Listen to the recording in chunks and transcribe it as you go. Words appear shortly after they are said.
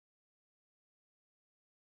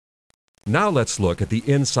Now let's look at the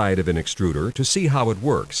inside of an extruder to see how it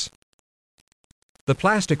works. The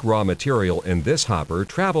plastic raw material in this hopper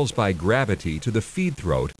travels by gravity to the feed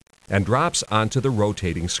throat and drops onto the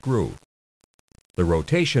rotating screw. The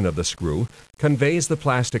rotation of the screw conveys the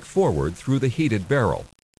plastic forward through the heated barrel.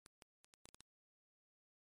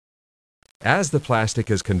 As the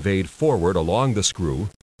plastic is conveyed forward along the screw,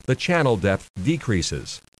 the channel depth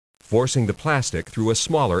decreases, forcing the plastic through a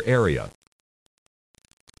smaller area.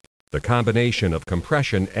 The combination of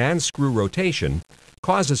compression and screw rotation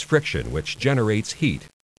causes friction, which generates heat.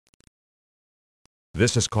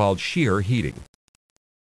 This is called shear heating.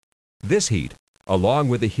 This heat, along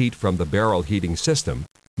with the heat from the barrel heating system,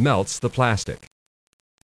 melts the plastic.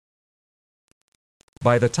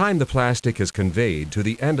 By the time the plastic is conveyed to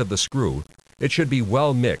the end of the screw, it should be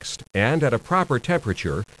well mixed and at a proper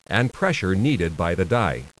temperature and pressure needed by the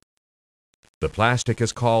die. The plastic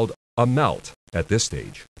is called a melt at this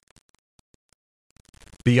stage.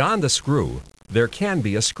 Beyond the screw, there can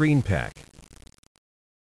be a screen pack.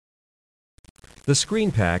 The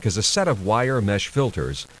screen pack is a set of wire mesh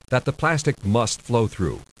filters that the plastic must flow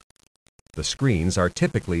through. The screens are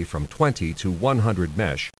typically from 20 to 100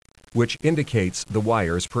 mesh, which indicates the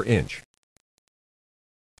wires per inch.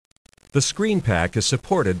 The screen pack is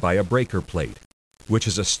supported by a breaker plate, which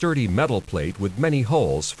is a sturdy metal plate with many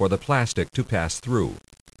holes for the plastic to pass through.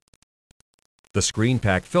 The screen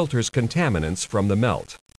pack filters contaminants from the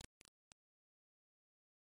melt.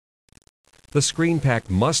 The screen pack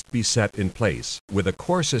must be set in place with a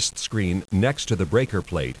coarsest screen next to the breaker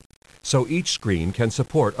plate, so each screen can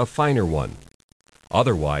support a finer one.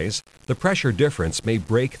 Otherwise, the pressure difference may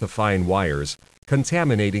break the fine wires,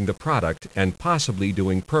 contaminating the product and possibly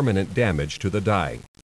doing permanent damage to the die.